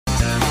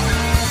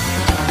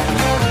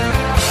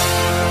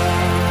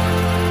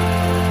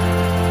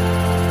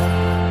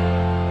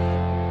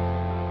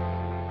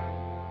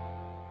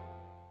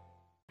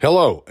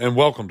Hello, and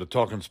welcome to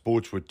Talking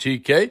Sports with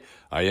TK.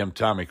 I am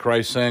Tommy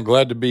Chrysan.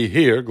 Glad to be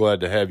here.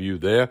 Glad to have you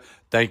there.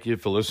 Thank you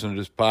for listening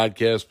to this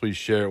podcast. Please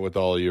share it with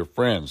all of your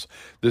friends.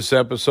 This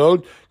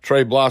episode,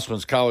 Trey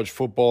Blossman's college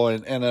football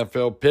and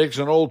NFL picks,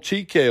 and old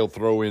TK will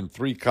throw in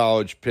 3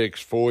 college picks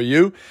for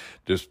you.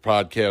 This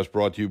podcast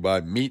brought to you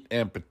by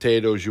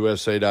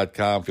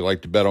meatandpotatoesusa.com. If you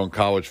like to bet on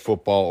college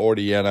football or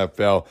the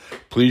NFL,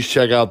 please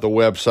check out the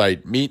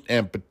website,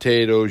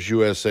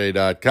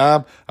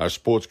 meatandpotatoesusa.com. Our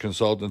sports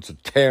consultants are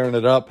tearing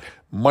it up.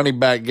 Money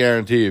back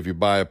guarantee if you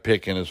buy a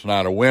pick and it's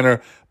not a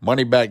winner.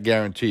 Money back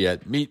guarantee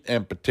at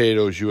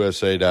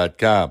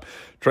meatandpotatoesusa.com.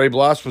 Trey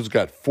Blossman's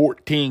got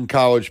 14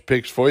 college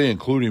picks for you,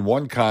 including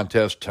one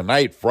contest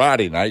tonight,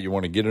 Friday night. You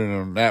want to get in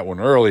on that one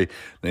early.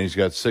 Then he's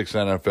got 6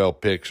 NFL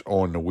picks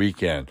on the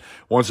weekend.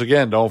 Once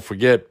again, don't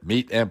forget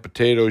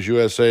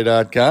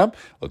meatandpotatoesusa.com.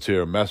 Let's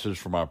hear a message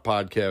from our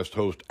podcast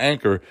host,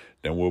 Anchor.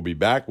 Then we'll be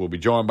back. We'll be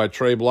joined by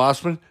Trey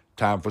Blossman.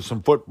 Time for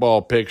some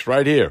football picks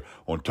right here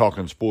on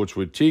Talking Sports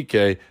with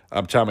TK.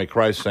 I'm Tommy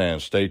Chrysan.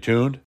 Stay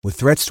tuned. With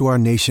threats to our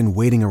nation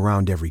waiting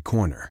around every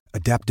corner,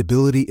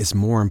 adaptability is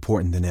more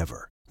important than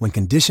ever. When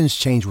conditions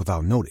change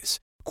without notice,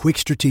 quick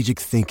strategic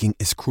thinking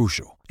is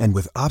crucial. And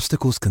with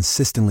obstacles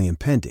consistently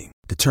impending,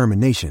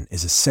 determination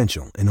is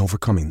essential in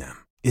overcoming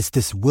them. It's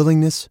this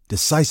willingness,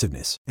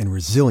 decisiveness, and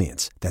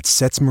resilience that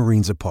sets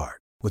Marines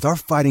apart. With our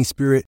fighting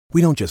spirit,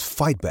 we don't just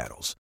fight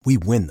battles, we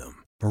win them.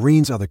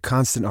 Marines are the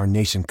constant our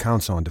nation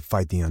counts on to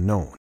fight the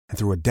unknown. And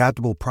through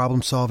adaptable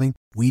problem solving,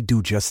 we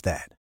do just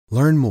that.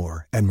 Learn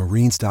more at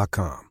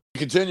marines.com.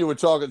 Continue with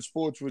Talking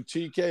Sports with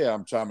TK.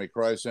 I'm Tommy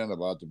Chrysan,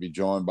 about to be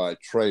joined by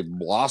Trey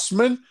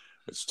Blossman.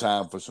 It's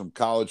time for some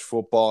college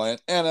football and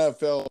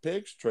NFL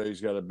picks. Trey's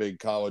got a big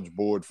college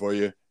board for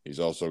you. He's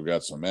also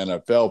got some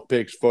NFL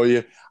picks for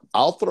you.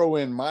 I'll throw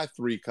in my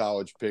 3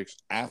 college picks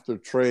after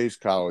Trey's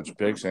college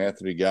picks.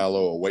 Anthony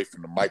Gallo away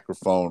from the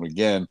microphone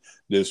again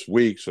this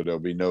week, so there'll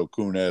be no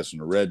Kunes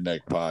and the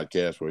Redneck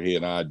podcast where he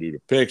and I do the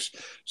picks.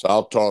 So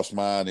I'll toss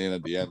mine in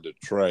at the end of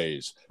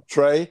Trey's.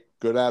 Trey,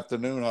 good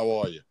afternoon. How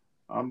are you?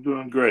 I'm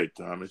doing great,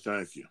 Tommy.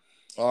 Thank you.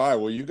 All right.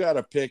 Well, you got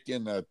a pick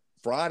in the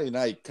Friday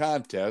night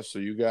contest, so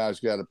you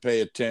guys got to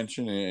pay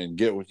attention and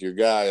get with your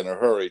guy in a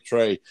hurry.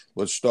 Trey,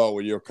 let's start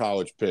with your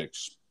college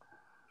picks.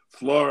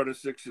 Florida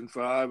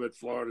 6-5 at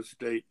Florida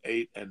State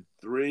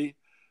 8-3.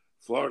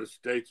 Florida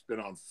State's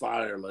been on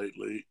fire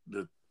lately.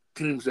 The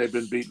teams they've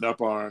been beating up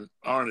on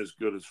aren't as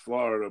good as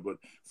Florida, but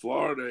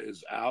Florida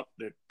is out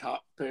their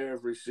top pair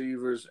of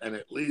receivers and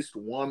at least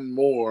one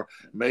more,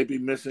 maybe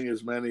missing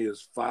as many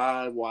as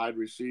 5 wide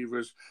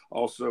receivers.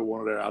 Also,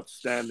 one of their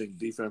outstanding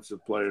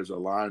defensive players, a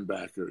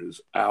linebacker, is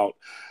out.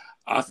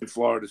 I think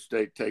Florida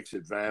State takes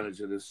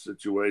advantage of this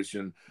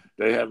situation.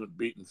 They haven't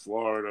beaten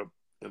Florida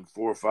in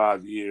 4 or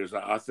 5 years.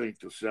 I think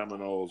the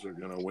Seminoles are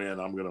going to win.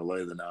 I'm going to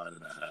lay the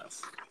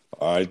 9.5.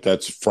 All right,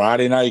 that's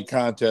Friday night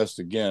contest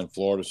again.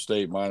 Florida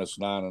State minus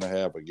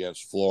 9.5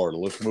 against Florida.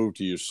 Let's move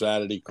to your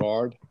Saturday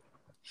card.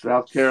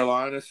 South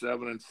Carolina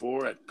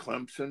 7-4 at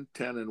Clemson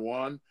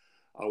 10-1.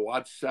 I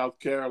watched South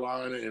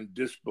Carolina in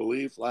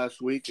disbelief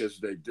last week as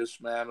they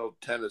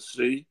dismantled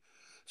Tennessee.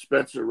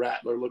 Spencer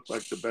Rattler looked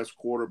like the best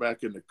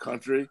quarterback in the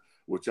country,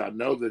 which I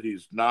know that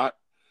he's not.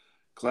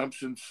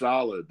 Clemson's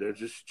solid. They're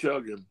just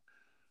chugging.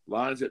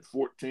 Line's at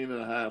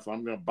 14.5.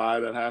 I'm going to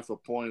buy that half a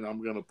point.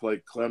 I'm going to play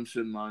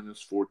Clemson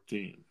minus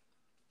 14.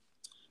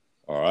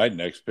 All right,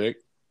 next pick.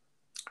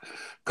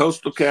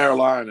 Coastal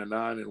Carolina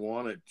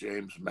 9-1 at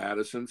James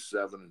Madison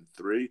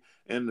 7-3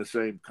 in the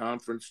same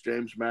conference.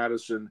 James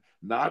Madison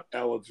not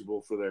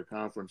eligible for their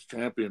conference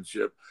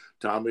championship.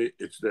 Tommy,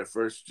 it's their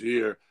first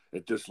year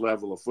at this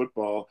level of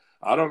football.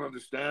 I don't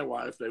understand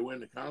why if they win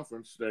the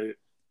conference they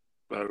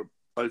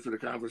play for the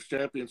conference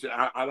championship.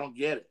 I don't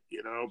get it,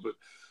 but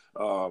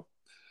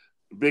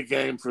big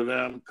game for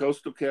them.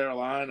 Coastal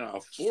Carolina, a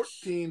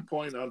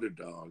 14-point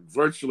underdog,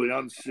 virtually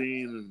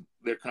unseen in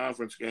their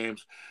conference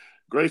games.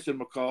 Grayson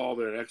McCall,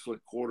 their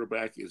excellent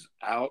quarterback, is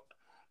out,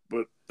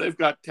 but they've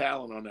got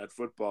talent on that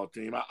football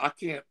team. I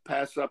can't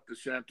pass up the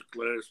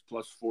Chanticleers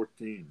plus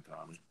 14,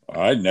 Tommy.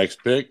 All right,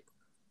 next pick.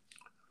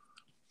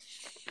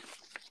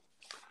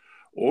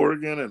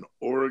 Oregon and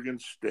Oregon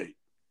State.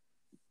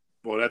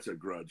 Boy, that's a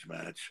grudge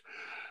match.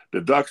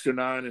 The Ducks are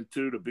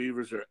 9-2. The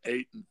Beavers are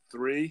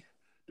 8-3.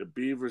 The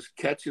Beavers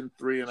catching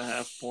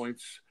 3.5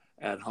 points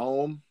at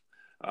home.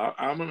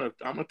 I'm gonna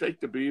take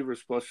the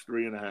Beavers plus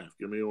 3.5.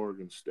 Give me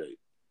Oregon State.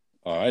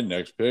 All right,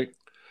 next pick.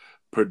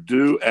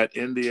 Purdue at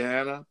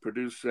Indiana.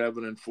 Purdue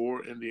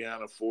 7-4.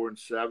 Indiana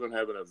 4-7.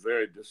 Having a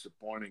very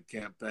disappointing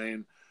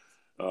campaign.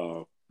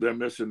 They're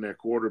missing their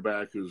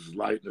quarterback, who's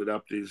lighting it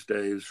up these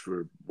days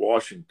for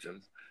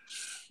Washington.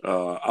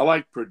 I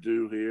like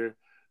Purdue here.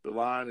 The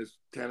line is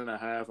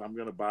 10.5. I'm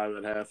going to buy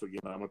that half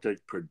again. I'm going to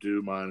take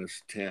Purdue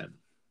minus 10.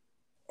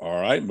 All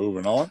right,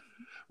 moving on.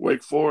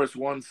 Wake Forest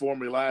won for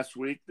me last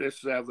week. They're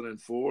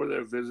 7-4.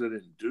 They're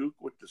visiting Duke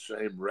with the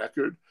same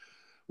record.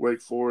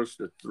 Wake Forest,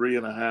 a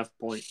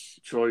 3.5-point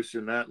choice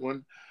in that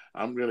one.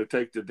 I'm going to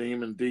take the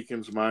Demon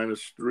Deacons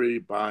minus 3,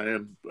 buy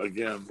him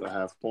again the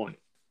half point.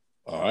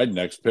 All right,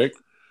 next pick.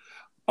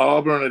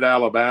 Auburn at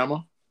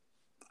Alabama,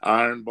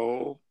 Iron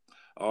Bowl,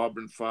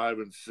 Auburn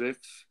 5-6,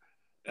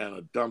 and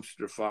a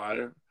dumpster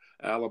fire.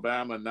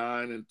 Alabama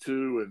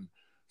 9-2 and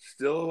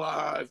still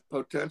alive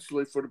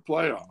potentially for the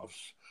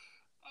playoffs.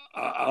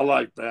 I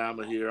like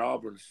Bama here.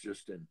 Auburn's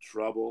just in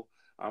trouble.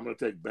 I'm going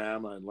to take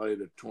Bama and lay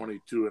the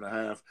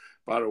 22.5.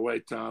 By the way,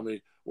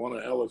 Tommy, one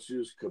of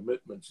LSU's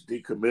commitments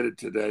decommitted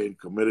today and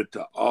committed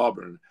to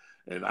Auburn.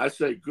 And I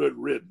say good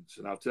riddance,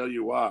 and I'll tell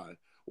you why.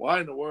 Why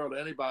in the world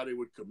anybody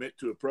would commit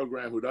to a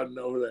program who doesn't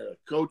know who their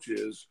coach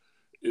is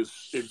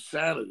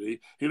insanity.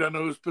 He doesn't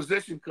know who his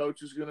position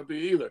coach is going to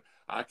be either.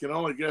 I can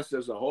only guess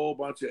there's a whole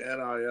bunch of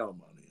NIL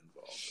money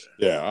involved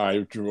there. Yeah, all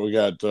right. We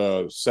got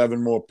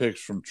 7 more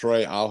picks from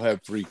Trey. I'll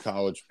have 3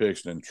 college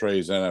picks and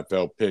Trey's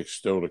NFL picks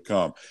still to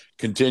come.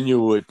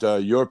 Continue with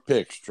your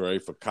picks, Trey,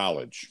 for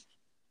college.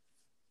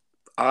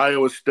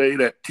 Iowa State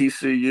at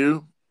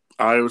TCU.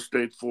 Iowa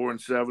State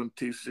 4-7,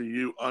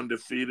 TCU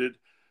undefeated.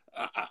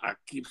 I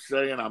keep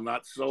saying I'm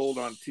not sold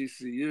on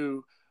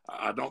TCU.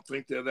 I don't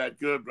think they're that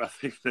good, but I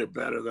think they're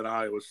better than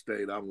Iowa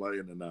State. I'm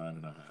laying the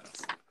 9.5.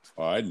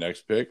 All right,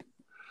 next pick.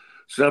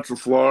 Central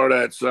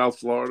Florida at South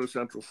Florida.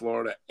 Central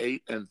Florida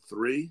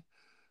 8-3.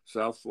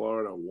 South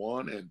Florida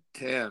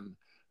 1-10.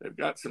 They've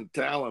got some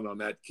talent on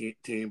that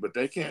team, but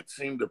they can't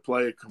seem to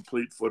play a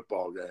complete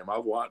football game.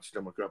 I've watched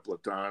them a couple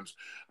of times.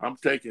 I'm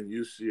taking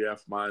UCF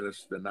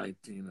minus the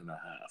 19.5.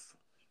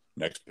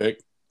 Next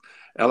pick.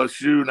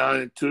 LSU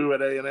 9-2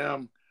 at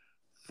A&M,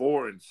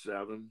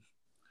 4-7.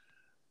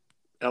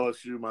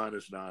 LSU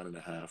minus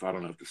 9.5. I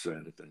don't have to say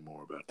anything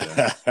more about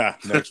that.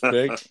 Next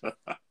pick.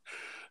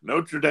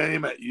 Notre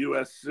Dame at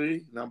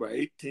USC, number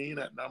 18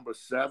 at number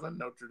 7.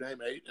 Notre Dame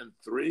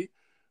 8-3.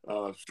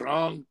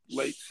 Strong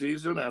late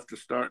season after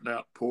starting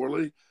out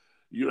poorly.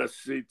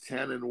 USC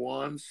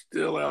 10-1,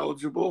 still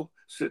eligible,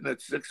 sitting at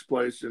 6th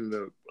place in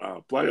the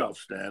playoff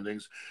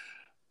standings.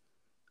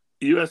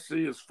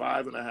 USC is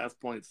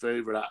 5.5-point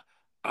favorite.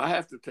 I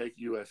have to take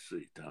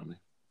USC, Tommy.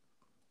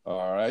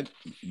 All right,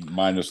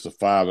 minus the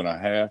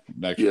 5.5.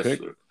 Next yes, pick.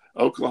 Sir.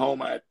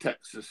 Oklahoma at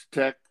Texas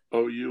Tech.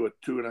 OU a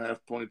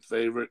 2.5-point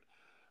favorite.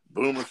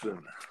 Boomer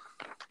Sooner.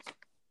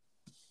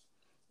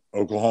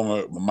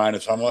 Oklahoma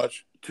minus how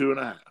much?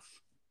 2.5.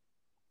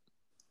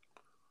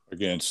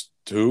 Against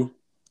who?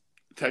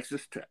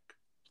 Texas Tech.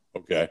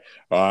 Okay.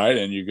 All right,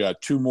 and you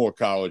got 2 more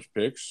college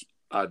picks.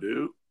 I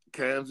do.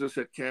 Kansas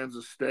at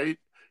Kansas State.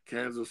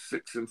 Kansas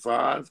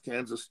 6-5.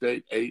 Kansas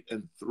State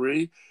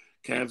 8-3.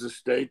 Kansas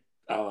State,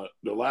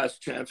 the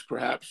last chance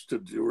perhaps to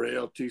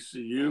derail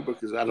TCU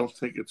because I don't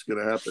think it's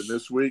going to happen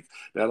this week.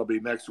 That'll be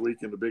next week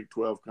in the Big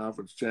 12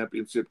 Conference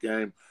Championship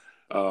game.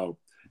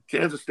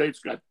 Kansas State's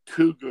got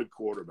 2 good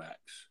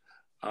quarterbacks.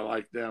 I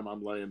like them.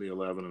 I'm laying the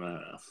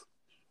 11.5.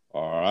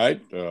 All right.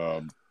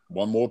 1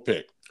 more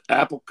pick.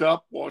 Apple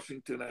Cup,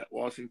 Washington at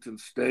Washington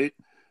State.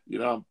 You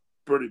know, I'm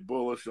pretty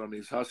bullish on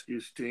these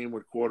Huskies team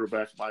with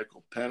quarterback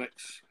Michael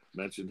Penix.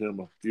 Mentioned him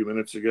a few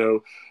minutes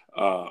ago.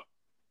 I'm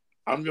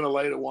going to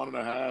lay the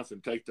 1.5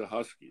 and take the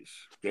Huskies.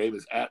 Game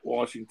is at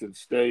Washington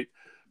State,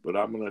 but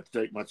I'm going to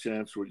take my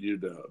chance with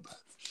UW.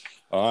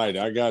 All right,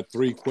 I got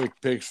 3 quick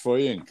picks for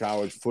you in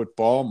college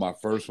football. My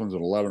first one's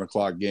an 11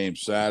 o'clock game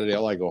Saturday. I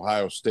like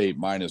Ohio State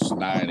minus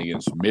 9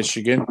 against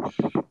Michigan.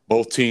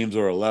 Both teams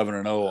are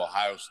 11-0.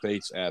 Ohio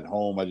State's at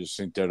home. I just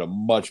think they're a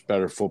much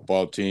better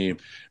football team.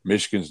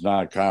 Michigan's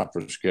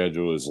non-conference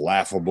schedule is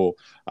laughable.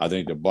 I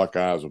think the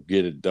Buckeyes will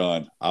get it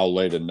done. I'll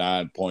lay the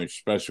 9 points,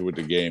 especially with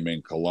the game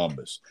in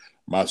Columbus.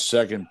 My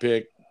second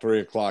pick,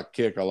 3 o'clock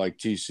kick, I like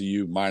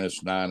TCU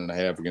minus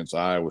 9.5 against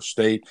Iowa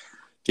State.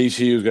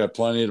 TCU's got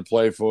plenty to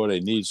play for. They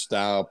need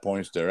style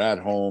points. They're at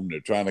home.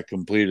 They're trying to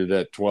complete it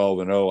at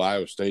 12-0.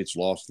 Iowa State's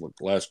lost the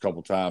last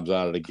couple times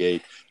out of the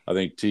gate. I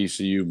think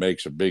TCU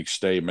makes a big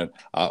statement.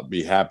 I'll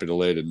be happy to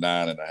lay the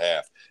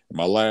 9.5.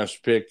 My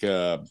last pick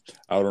out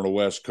on the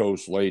West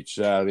Coast late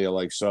Saturday, I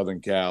like Southern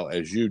Cal,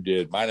 as you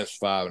did, minus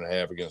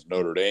 5.5 against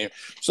Notre Dame.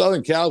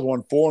 Southern Cal's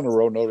won 4 in a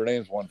row. Notre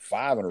Dame's won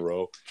 5 in a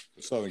row.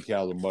 Southern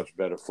Cal's a much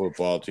better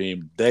football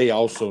team. They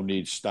also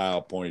need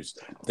style points.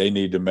 They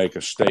need to make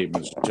a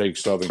statement. So take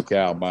Southern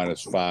Cal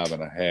minus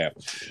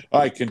 5.5.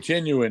 All right,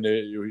 continuing.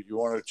 You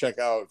want to check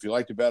out, if you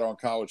like to bet on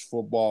college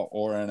football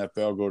or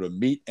NFL, go to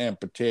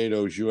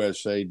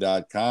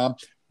meatandpotatoesusa.com.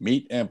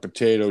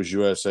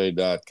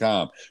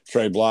 meatandpotatoesusa.com.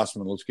 Trey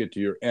Blossman, let's get to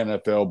your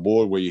NFL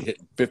board where you're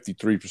hitting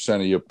 53%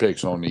 of your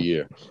picks on the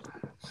year.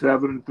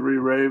 7-3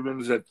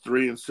 Ravens at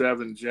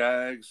 3-7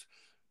 Jags.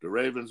 The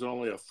Ravens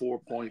only a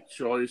 4-point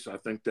choice. I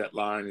think that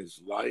line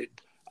is light.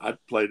 I'd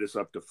play this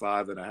up to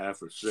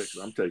 5.5 or 6.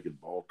 I'm taking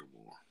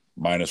Baltimore.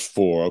 Minus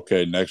 4.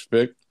 Okay, next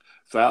pick.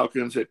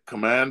 Falcons at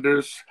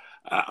Commanders.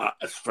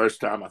 It's the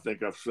first time I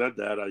think I've said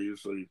that. I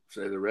usually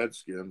say the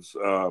Redskins.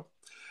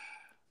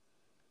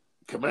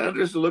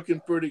 Commanders are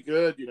looking pretty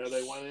good. You know,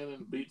 they went in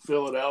and beat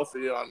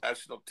Philadelphia on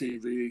national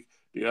TV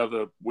the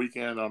other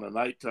weekend on a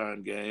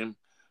nighttime game.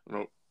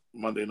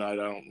 Monday night,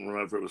 I don't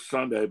remember if it was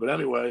Sunday. But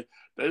anyway,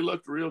 they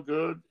looked real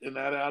good in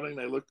that outing.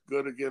 They looked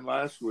good again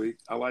last week.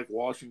 I like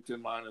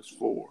Washington minus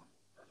 4.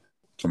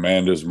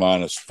 Commanders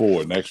minus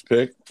 4. Next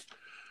pick.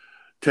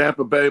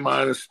 Tampa Bay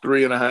minus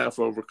 3.5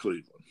 over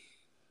Cleveland.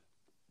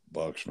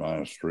 Bucks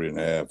minus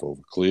 3.5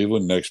 over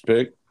Cleveland. Next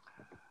pick.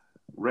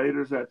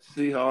 Raiders at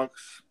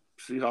Seahawks.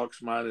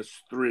 Seahawks minus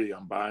 3.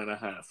 I'm buying a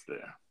half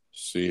there.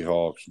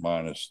 Seahawks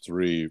minus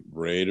 3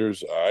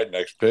 Raiders. All right,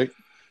 next pick.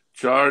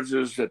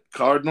 Chargers at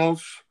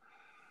Cardinals.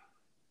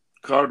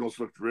 Cardinals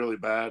looked really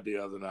bad the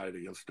other night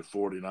against the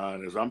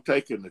 49ers. I'm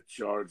taking the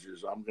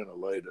Chargers. I'm going to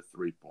lay the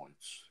 3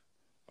 points.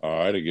 All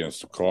right,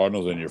 against the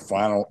Cardinals. And your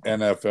final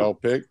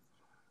NFL pick?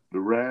 The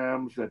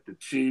Rams at the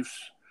Chiefs.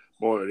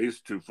 Boy, these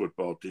two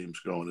football teams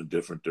going in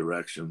different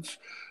directions.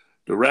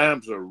 The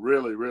Rams are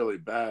really, really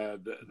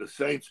bad. The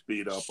Saints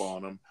beat up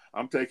on them.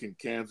 I'm taking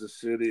Kansas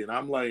City, and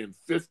I'm laying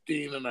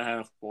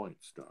 15.5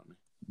 points, Tommy.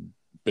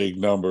 Big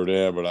number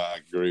there, but I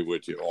agree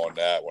with you on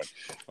that one.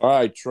 All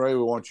right, Trey,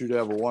 we want you to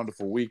have a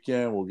wonderful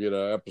weekend. We'll get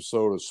an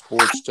episode of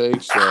Sports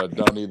Takes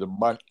done either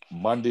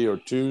Monday or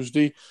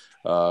Tuesday.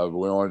 We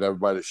wanted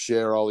everybody to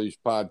share all these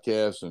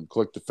podcasts and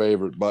click the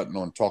favorite button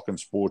on Talking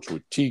Sports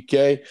with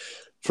TK.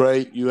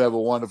 Trey, you have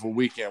a wonderful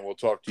weekend. We'll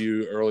talk to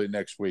you early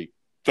next week.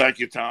 Thank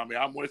you, Tommy.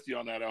 I'm with you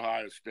on that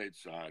Ohio State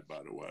side,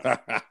 by the way.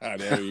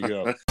 There you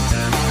go.